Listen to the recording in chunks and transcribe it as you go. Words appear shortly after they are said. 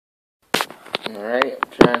Alright, I'm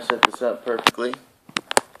trying to set this up perfectly.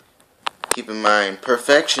 Keep in mind,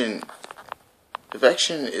 perfection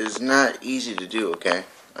is not easy to do, okay?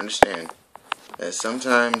 Understand that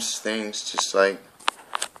sometimes things just like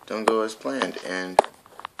don't go as planned, and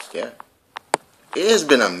yeah. It has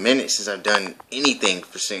been a minute since I've done anything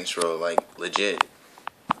for Saints Row, like legit.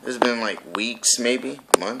 It's been like weeks, maybe?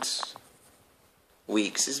 Months?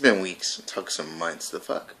 Weeks. It's been weeks. It took some months. The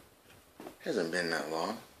fuck? It hasn't been that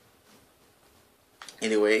long.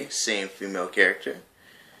 Anyway, same female character.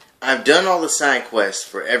 I've done all the side quests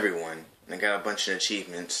for everyone, and I got a bunch of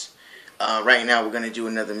achievements. Right now, we're going to do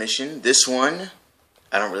another mission. This one,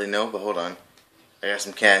 I don't really know, but hold on. I got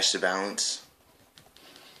some cash to balance.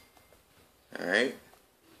 Alright.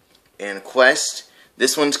 And a quest.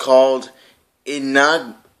 This one's called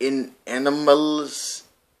Anomalous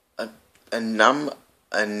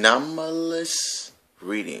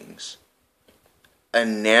Readings.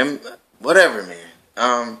 Whatever, man.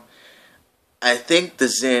 I think the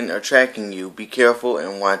Zen are tracking you. Be careful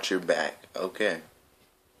and watch your back. Okay.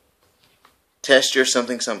 Test your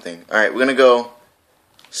something. Alright, we're gonna go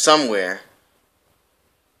somewhere.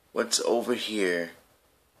 What's over here?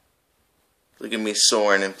 Look at me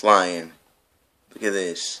soaring and flying. Look at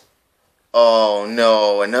this. Oh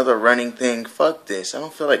no, another running thing. Fuck this. I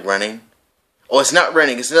don't feel like running. Oh, it's not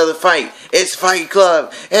running. It's another fight. It's Fight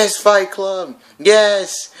Club. It's Fight Club.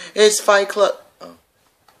 Yes, it's Fight Club. Oh.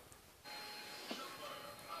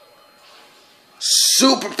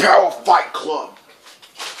 Superpower Fight Club.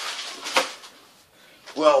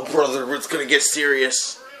 Well, brother, it's gonna get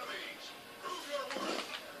serious.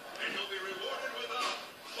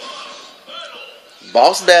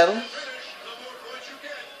 Boss battle.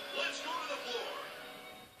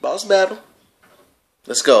 Boss battle.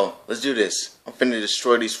 Let's go. Let's do this. I'm finna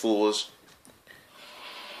destroy these fools.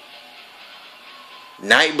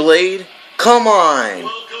 Nightblade? Come on.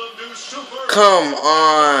 Come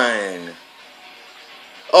on.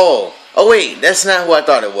 Oh wait, that's not who I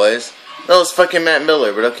thought it was. That was fucking Matt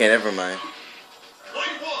Miller, but okay, never mind.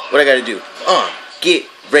 What I gotta do? Get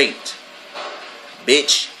raped.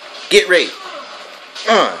 Bitch. Get raped.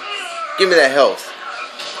 Give me that health.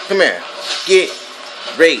 Come here. Get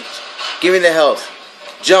raped. Give me the health.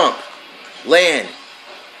 Jump. Land.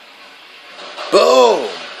 Boom.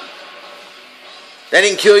 That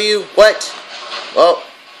didn't kill you? What? Well,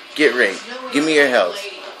 get raped. Give me your health.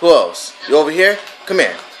 Who else? You over here? Come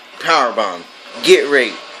here. Power bomb. Get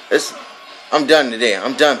raped. I'm done today.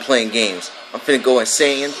 I'm done playing games. I'm finna go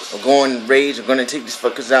insane. I'm going rage. I'm gonna take these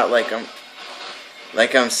fuckers out like I'm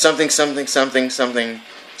something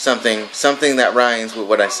that rhymes with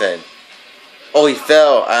what I said. Oh, he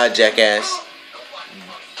fell. Jackass.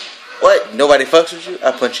 What? Nobody fucks with you?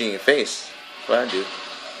 I punch you in your face. That's what I do.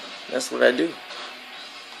 That's what I do.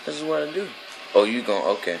 This is what I do. Oh, you gon'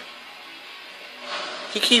 okay.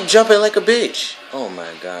 He keep jumping like a bitch. Oh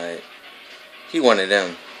my god. He one of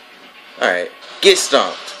them. Alright. Get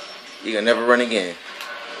stomped. You gonna never run again.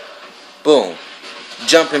 Boom.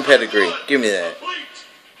 Jumping pedigree. Give me that.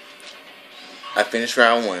 I finished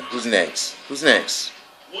round 1. Who's next? Who's next?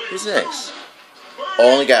 Who's next?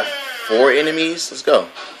 Oh, only got 4 enemies? Let's go.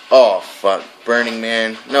 Oh, fuck. Burning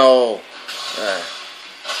Man. No.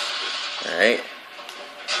 Alright.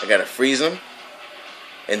 I gotta freeze him.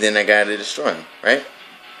 And then I gotta destroy him, right?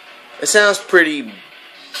 It sounds pretty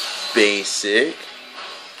basic.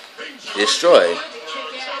 Destroy.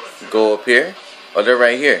 Go up here. Oh, they're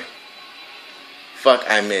right here. Fuck,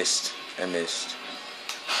 I missed.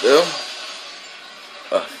 Boom.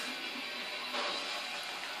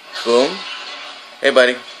 Boom. Hey,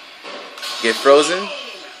 buddy. Get frozen.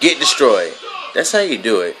 Get destroyed. That's how you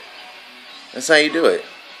do it. That's how you do it.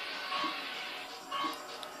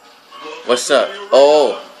 What's up?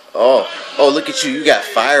 Oh, look at you. You got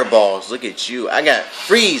fireballs. Look at you. I got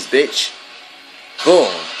freeze, bitch.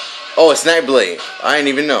 Boom. Oh, it's Nightblade. I didn't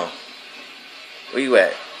even know. Where you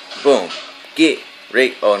at? Boom. Get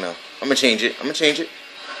right. Oh, no. I'm going to change it.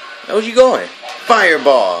 Now, where you going?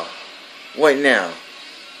 Fireball. What now?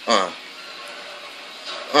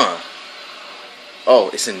 Oh,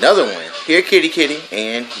 it's another one. Here, kitty,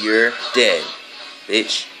 and you're dead,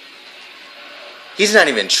 bitch. He's not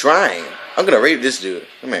even trying. I'm gonna rape this dude.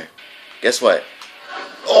 Come here. Guess what?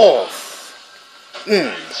 Oh,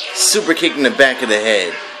 super kick in the back of the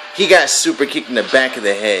head. He got super kicked in the back of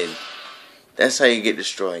the head. That's how you get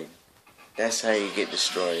destroyed. That's how you get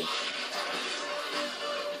destroyed.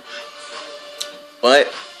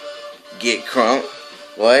 What? Get crunk.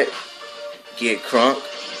 What? Get crunk.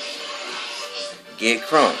 Get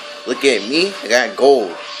crunk. Look at me. I got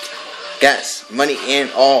gold. Got money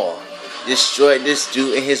and all. Destroyed this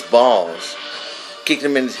dude in his balls. Kicked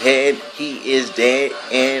him in his head. He is dead,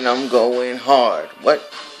 and I'm going hard. What?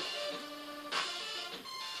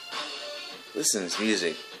 Listen to this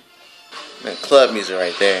music. That club music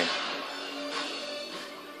right there.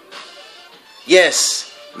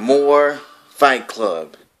 Yes, more Fight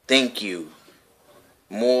Club. Thank you.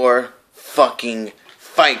 More fucking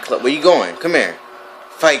Fight Club. Where you going? Come here.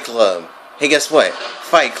 Fight Club. Hey, guess what?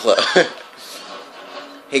 Fight Club.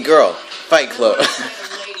 Hey, girl. Fight Club.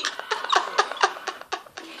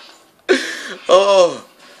 Oh,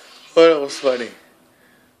 that was funny.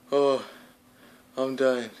 Oh, I'm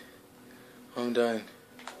done. I'm done.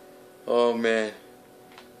 Oh, man.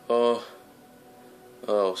 Oh,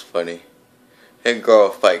 that was funny. Hey, girl,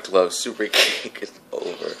 Fight Club. Super kick is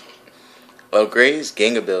over. Upgrades,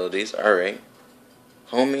 gang abilities. Alright.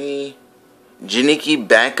 Homie. Janiki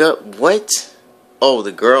backup. What? Oh,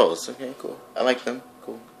 the girls. Okay, cool. I like them.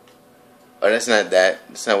 Cool. Oh, that's not that.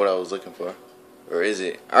 That's not what I was looking for. Or is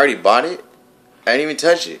it? I already bought it? I didn't even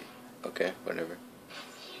touch it. Okay, whatever.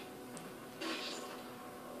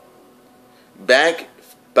 Back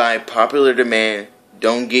by popular demand.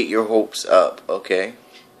 Don't get your hopes up. Okay.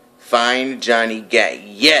 Find Johnny Gat.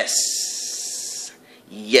 Yes.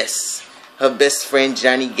 Yes. Her best friend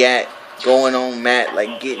Johnny Gat going on Matt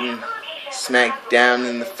like getting smacked down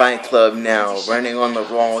in the Fight Club now. Running on the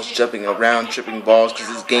walls, jumping around, tripping balls because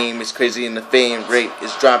this game is crazy and the fame rate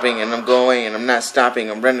is dropping and I'm going and I'm not stopping.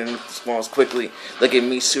 I'm running the walls quickly. Look at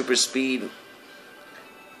me, super speed.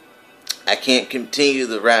 I can't continue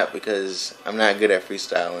the rap because I'm not good at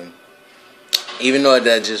freestyling. Even though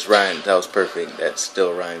that just rhymed, that was perfect. That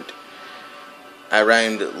still rhymed. I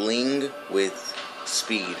rhymed ling with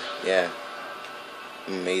speed. Yeah.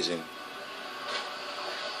 Amazing.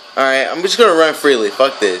 Alright, I'm just gonna run freely.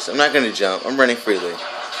 Fuck this. I'm not gonna jump. I'm running freely.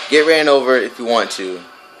 Get ran over if you want to.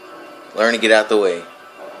 Learn to get out the way.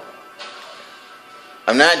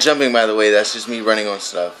 I'm not jumping, by the way. That's just me running on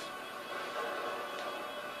stuff.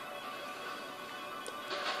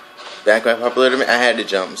 Back by popular demand. I had to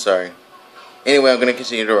jump. I'm sorry. Anyway, I'm gonna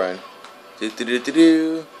continue to run. Do do do do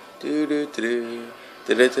do do do do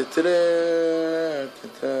do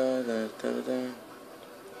do do.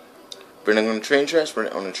 Running on the train tracks,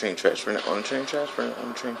 running on the train tracks, running on the train tracks, running on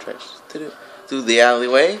the train tracks. Through the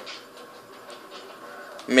alleyway.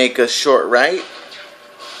 Make a short right.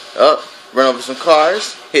 Up, run over some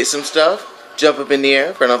cars, hit some stuff, jump up in the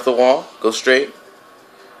air, run off the wall, go straight.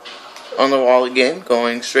 On the wall again,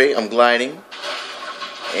 going straight. I'm gliding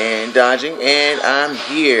and dodging, and I'm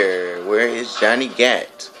here. Where is Johnny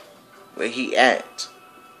Gat? Where he at?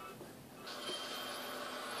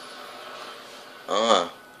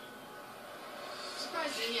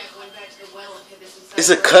 It's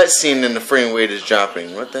a cutscene and the frame rate is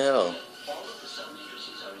dropping. What the hell?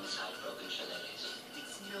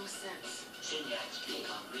 No sense.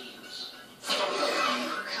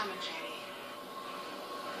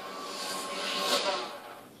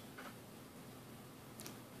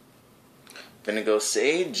 Gonna go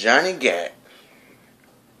say Johnny Gat.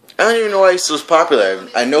 I don't even know why he's so popular.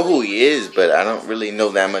 I know who he is, but I don't really know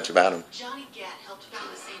that much about him. Johnny Gat helped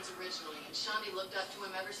found the Saints originally, and Shaundi looked up to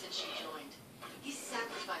him ever since she joined. He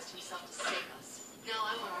sacrificed himself to save us. Now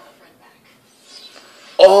I want our friend back.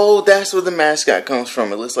 Oh, that's where the mascot comes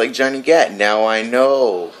from. It looks like Johnny Gat. Now I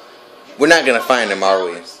know. We're not gonna find him, are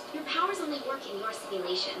we? Your power's only working your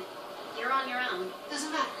simulation. You're on your own.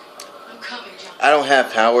 Doesn't matter. I'm coming, Johnny. I don't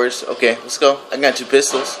have powers. Okay, let's go. I got 2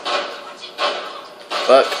 pistols.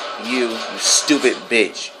 Fuck you, you stupid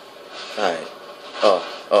bitch. Alright. Oh.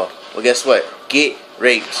 Well, guess what? Get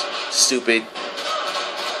raped, stupid.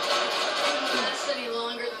 Last any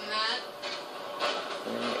longer than that?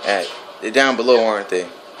 At. They're down below, aren't they?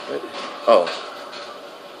 What? Oh.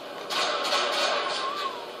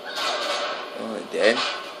 Oh, dead?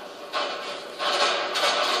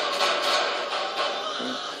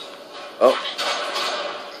 Oh.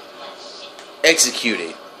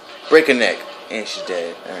 Executed. Break a neck. And she's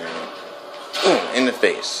dead. Alright. In the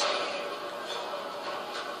face.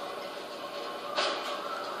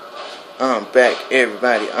 I'm back,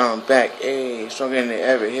 everybody. I'm back. Hey, stronger than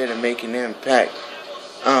ever. Here to make an impact.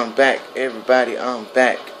 I'm back, everybody. I'm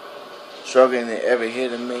back. Stronger than ever. Here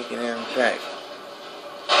to make an impact.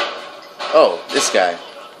 Oh, this guy.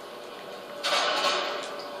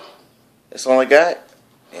 That's all I got?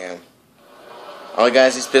 Damn. All I got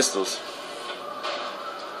is these pistols.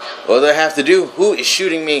 What do I have to do? Who is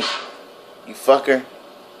shooting me? You fucker.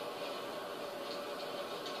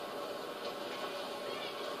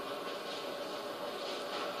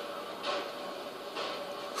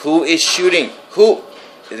 Who is shooting? Who?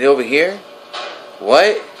 Is it over here?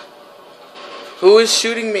 What? Who is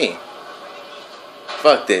shooting me?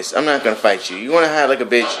 Fuck this. I'm not gonna fight you. You wanna hide like a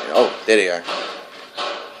bitch? Oh, there they are.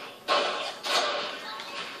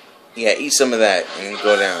 Yeah, eat some of that and then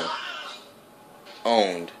go down.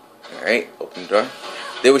 Owned. Alright, open the door.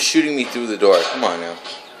 They were shooting me through the door. Come on now.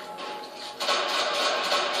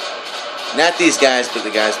 Not these guys, but the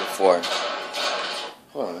guys before.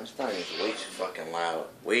 Hold on, this volume is way too fucking loud.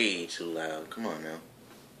 Way too loud. Come on now.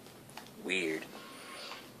 Weird.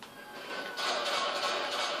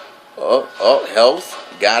 Oh, health.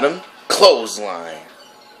 Got him. Clothesline.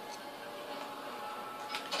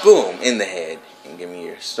 Boom, in the head. And give me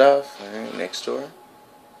your stuff. Alright, next door.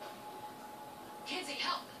 Kinsey,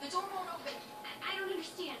 help! The door won't open. I don't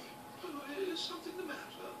understand. Is something the matter?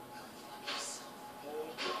 Paul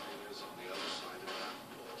Bryan is on the other side of that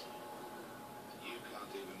portal. You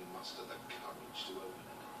can't even muster the courage to open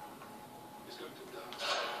it. He's going to die.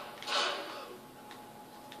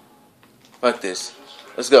 Fuck this.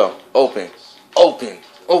 Let's go. Open. Open.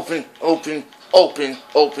 Open. Open. Open.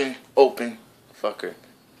 Open. Open. Fucker.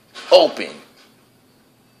 Open.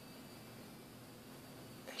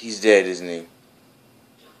 He's dead, isn't he?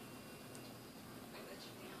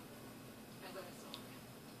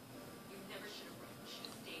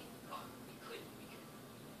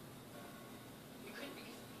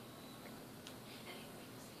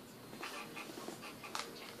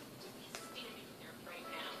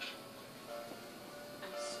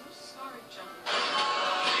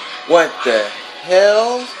 What the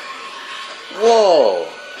hell? Whoa.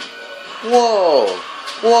 Whoa.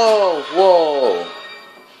 Whoa. Whoa.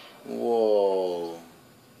 Whoa.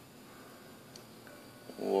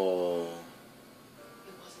 Whoa.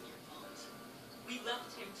 It wasn't your fault. We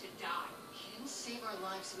left him to die. He didn't save our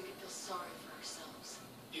lives so we could feel sorry for ourselves.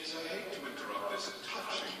 Yes, I hate to interrupt this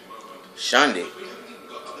touching moment. Shandy. We haven't even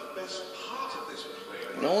got to the best part of this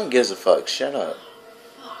play. No one gives a fuck. Shut up.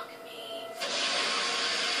 Fuck me.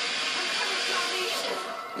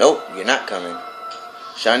 Nope, you're not coming.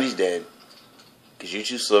 Shandy's dead. Because you're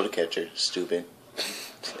too slow to catch her. Stupid.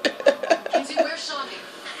 Kinsey, where's Shandi?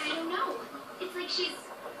 I don't know. It's like she's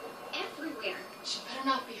everywhere. She better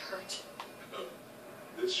not be hurt.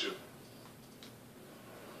 This should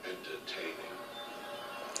entertaining.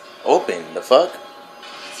 Open. The fuck?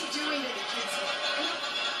 What's he doing to me, Kinsey?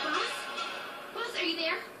 Boss? Boss, are you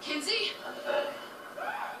there? Kinsey?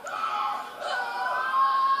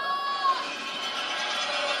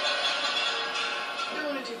 I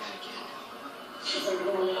don't want to do that again.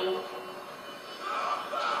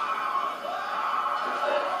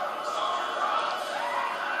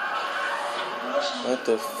 What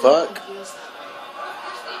the fuck? Feels that way.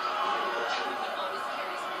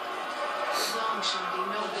 Long, Shandi,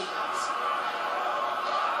 nobody else.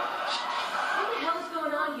 What the hell is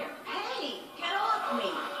going on here? Hey, get off me!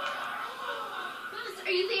 Boss,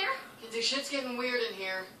 are you there? Kinsey, shit's getting weird in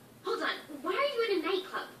here. Hold on. Why are you in a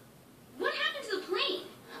nightclub? What happened to the plane?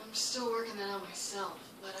 I'm still working that out myself,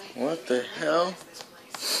 but I... What the hell? This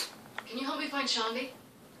place. Can you help me find Shandi?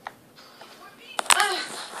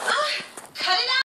 Cut it out!